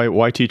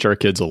 Why teach our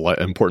kids an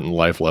important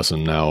life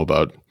lesson now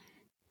about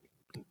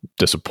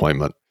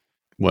disappointment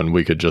when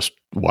we could just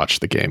watch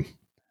the game?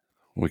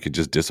 We could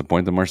just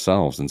disappoint them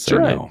ourselves and say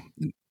no.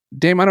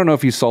 Dame, I don't know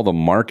if you saw the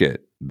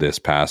market this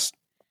past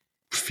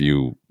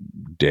few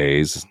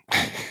days.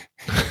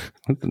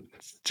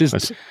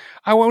 Just,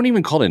 I won't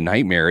even call it a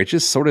nightmare. It's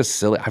just sort of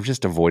silly. I've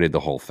just avoided the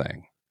whole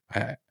thing.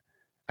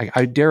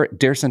 I dare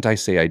I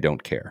say I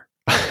don't care.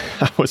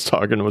 I was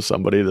talking with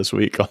somebody this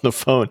week on the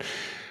phone,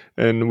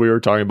 and we were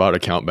talking about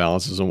account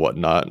balances and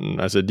whatnot. And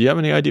I said, "Do you have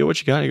any idea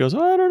what you got?" And he goes,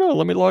 "Oh, I don't know.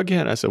 Let me log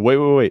in." I said,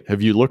 "Wait.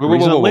 Have you looked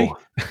recently?"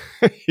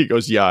 He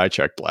goes, "Yeah, I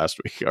checked last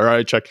week, or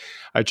I checked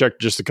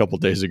just a couple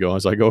of days ago." I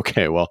was like,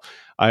 "Okay, well,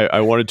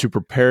 I wanted to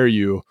prepare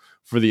you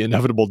for the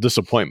inevitable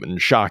disappointment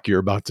and shock you're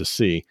about to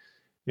see."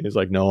 He's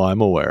like, "No,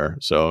 I'm aware."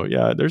 So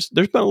yeah, there's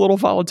been a little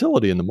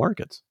volatility in the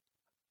markets.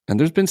 And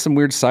there's been some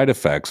weird side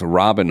effects.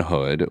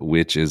 Robinhood,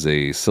 which is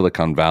a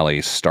Silicon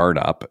Valley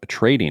startup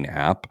trading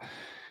app,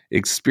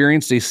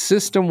 experienced a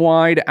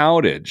system-wide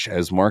outage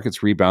as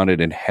markets rebounded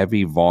in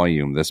heavy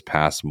volume this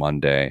past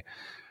Monday.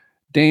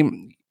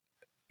 Dame,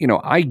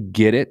 I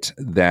get it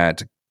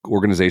that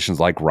organizations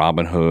like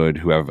Robinhood,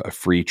 who have a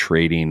free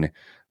trading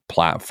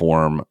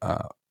platform,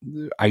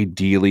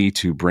 ideally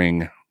to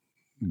bring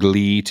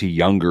glee to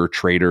younger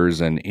traders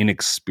and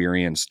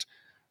inexperienced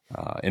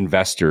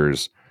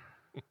investors,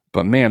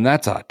 But man,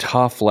 that's a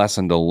tough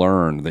lesson to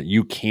learn, that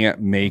you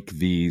can't make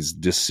these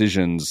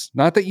decisions.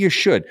 Not that you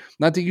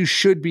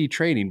should be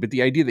trading, but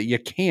the idea that you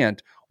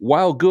can't,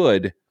 while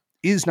good,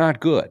 is not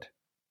good.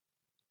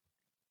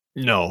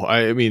 No,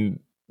 I mean,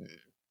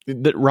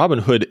 that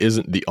Robinhood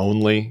isn't the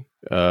only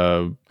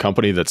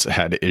company that's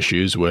had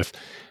issues with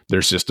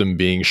their system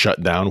being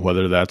shut down,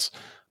 whether that's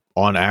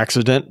on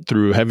accident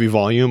through heavy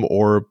volume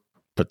or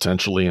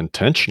potentially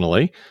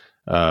intentionally,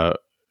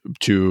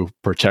 to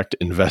protect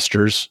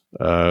investors'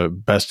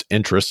 best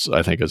interests,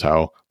 I think is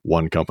how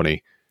one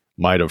company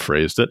might have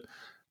phrased it.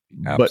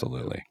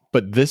 Absolutely.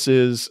 But this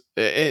is,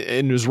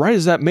 and as right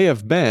as that may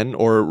have been,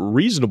 or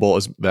reasonable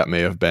as that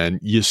may have been,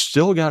 you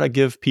still got to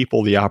give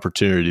people the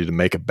opportunity to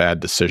make a bad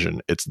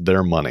decision. It's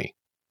their money.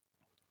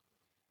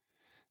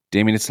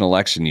 Damien, it's an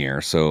election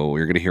year, so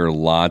you're going to hear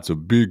lots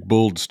of big,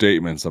 bold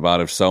statements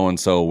about if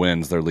so-and-so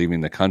wins, they're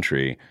leaving the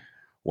country.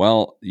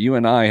 Well, you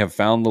and I have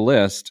found the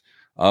list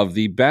of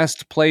the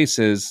best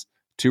places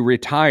to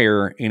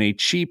retire in a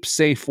cheap,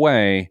 safe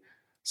way.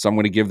 So I'm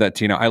going to give that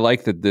to you. Now, I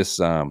like that this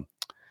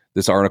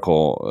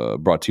article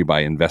brought to you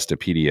by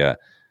Investopedia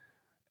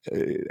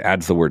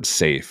adds the word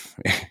safe,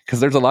 because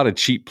there's a lot of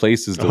cheap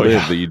places to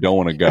live that you don't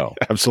want to go.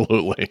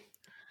 Absolutely.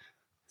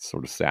 It's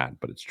sort of sad,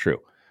 but it's true.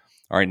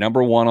 All right,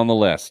 number 1 on the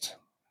list.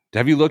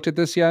 Have you looked at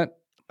this yet?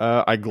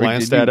 I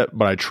glanced at it,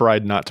 but I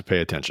tried not to pay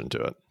attention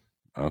to it.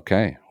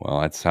 Okay,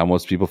 well, that's how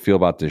most people feel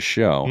about this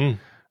show.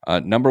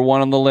 Number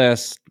 1 on the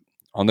list,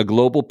 on the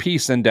Global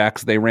Peace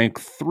Index, they rank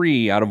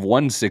 3 out of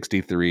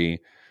 163.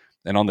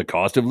 And on the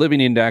Cost of Living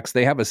Index,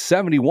 they have a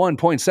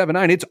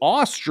 71.79. It's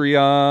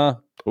Austria.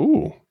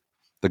 Ooh.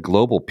 The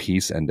Global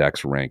Peace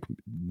Index rank,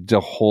 the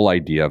whole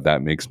idea of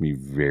that makes me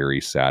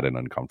very sad and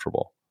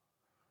uncomfortable.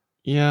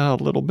 Yeah, a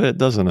little bit,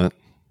 doesn't it?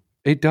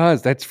 It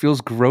does. That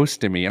feels gross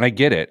to me. And I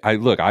get it. I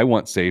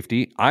want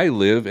safety. I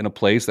live in a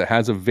place that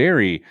has a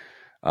very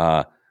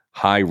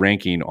high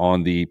ranking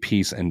on the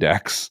Peace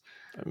Index.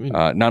 I mean,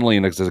 not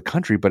only as a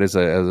country, but as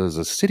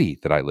a city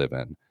that I live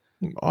in.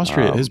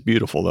 Austria is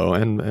beautiful, though,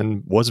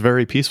 and was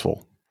very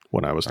peaceful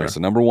when I was there. Right, so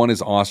number 1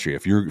 is Austria.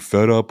 If you're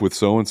fed up with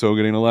so-and-so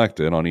getting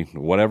elected on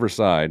whatever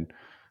side,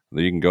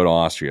 then you can go to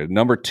Austria.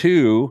 Number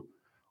 2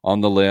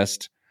 on the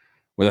list,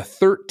 with a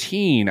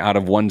 13 out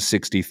of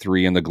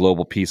 163 in the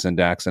Global Peace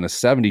Index and a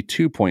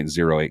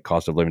 72.08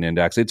 Cost of Living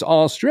Index, it's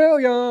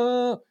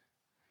Australia.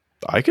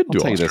 I could do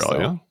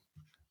Australia.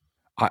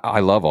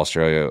 I love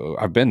Australia.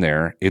 I've been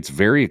there. It's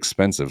very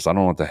expensive, so I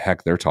don't know what the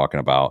heck they're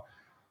talking about.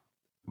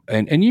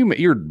 And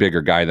you're a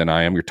bigger guy than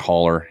I am. You're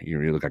taller.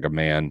 You look like a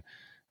man.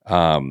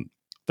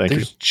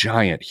 There's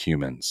giant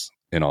humans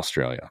in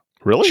Australia.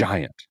 Really?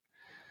 Giant.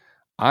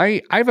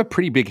 I have a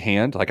pretty big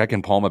hand. Like, I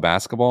can palm a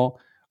basketball.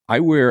 I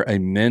wear a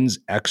men's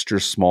extra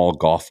small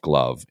golf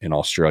glove in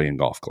Australian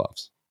golf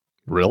gloves.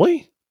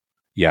 Really?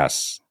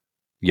 Yes.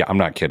 Yeah, I'm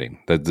not kidding.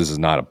 This is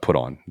not a put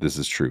on. This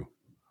is true.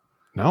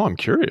 Now I'm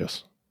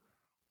curious.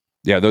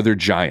 Yeah, they're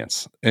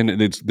giants, and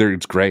it's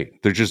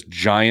great. They're just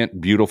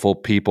giant, beautiful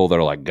people that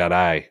are like,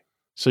 "G'day."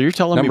 So you're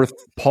telling me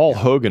Paul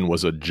Hogan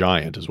was a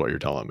giant, is what you're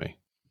telling me?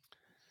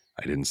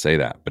 I didn't say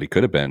that, but he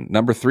could have been.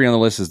 Number 3 on the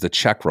list is the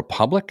Czech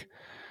Republic.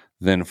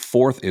 Then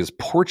 4th is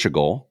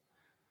Portugal.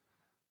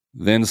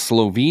 Then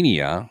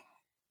Slovenia.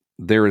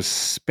 There is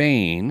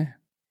Spain,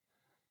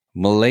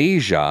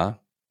 Malaysia,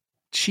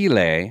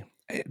 Chile.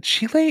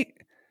 Chile,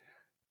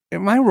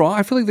 am I wrong?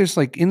 I feel like there's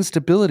like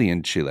instability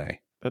in Chile.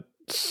 That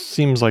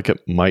seems like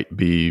it might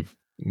be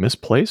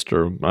misplaced,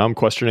 or I'm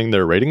questioning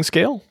their rating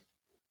scale.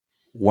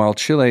 While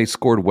Chile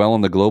scored well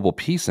on the Global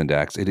Peace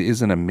Index, it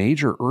is in a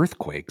major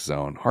earthquake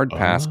zone. Hard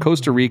pass.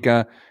 Costa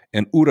Rica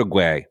and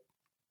Uruguay.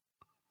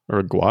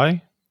 Uruguay?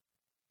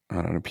 I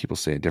don't know. People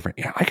say it different.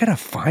 Yeah, I got to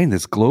find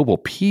this Global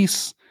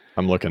Peace.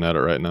 I'm looking at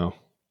it right now.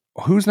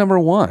 Who's number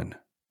 1?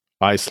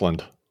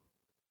 Iceland.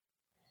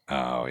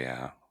 Oh,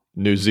 yeah.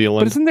 New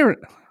Zealand. But isn't there...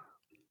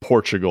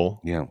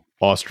 Portugal. Yeah.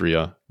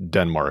 Austria.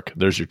 Denmark.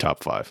 There's your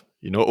top 5.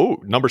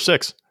 Number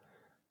 6.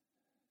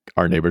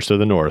 Our neighbors to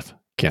the north.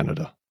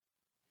 Canada.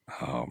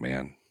 Oh,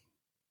 man.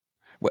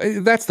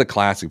 Well, that's the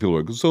classic. People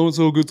are like,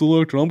 so-and-so gets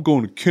elected, I'm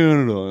going to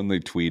Canada. And they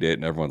tweet it,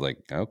 and everyone's like,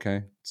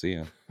 okay, see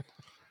ya.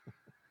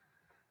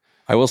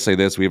 I will say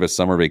this. We have a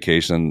summer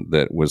vacation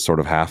that was sort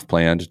of half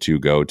planned to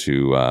go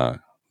to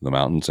the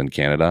mountains in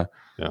Canada.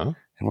 Yeah.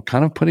 And we're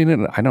kind of putting it,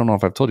 I don't know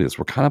if I've told you this,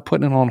 we're kind of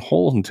putting it on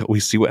hold until we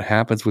see what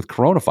happens with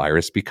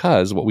coronavirus,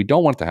 because what we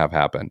don't want to have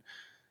happen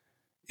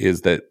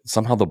is that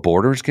somehow the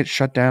borders get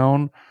shut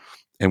down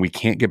and we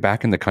can't get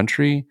back in the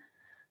country.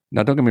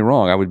 Now, don't get me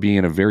wrong. I would be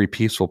in a very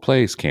peaceful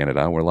place,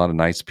 Canada, where a lot of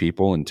nice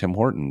people and Tim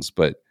Hortons,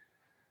 but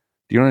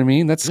do you know what I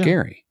mean? That's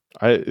scary.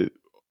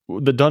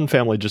 The Dunn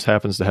family just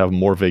happens to have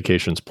more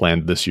vacations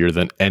planned this year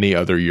than any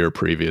other year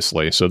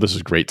previously. So this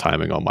is great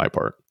timing on my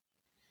part.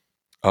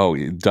 Oh,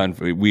 Dunn.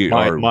 We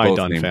are both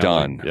Dunn named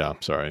family. Dunn. Yeah,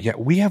 sorry. Yeah,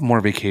 we have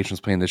more vacations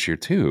planned this year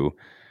too.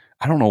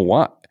 I don't know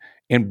what.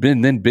 And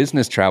then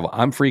business travel.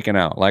 I'm freaking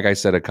out. Like I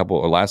said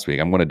last week,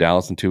 I'm going to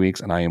Dallas in 2 weeks,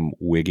 and I am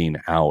wigging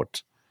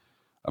out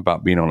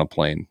about being on a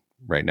plane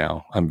right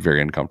now. I'm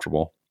very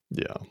uncomfortable.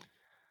 Yeah.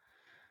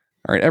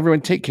 All right, everyone,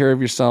 take care of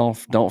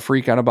yourself. Don't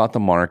freak out about the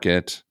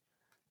market.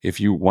 If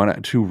you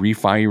want to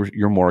refi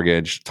your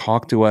mortgage,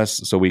 talk to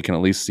us so we can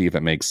at least see if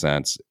it makes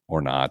sense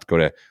or not. Go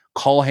to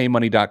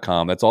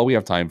callheymoney.com. That's all we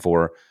have time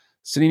for.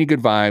 Sending you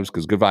good vibes,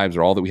 because good vibes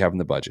are all that we have in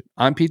the budget.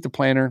 I'm Pete the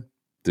Planner.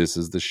 This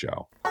is the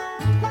show.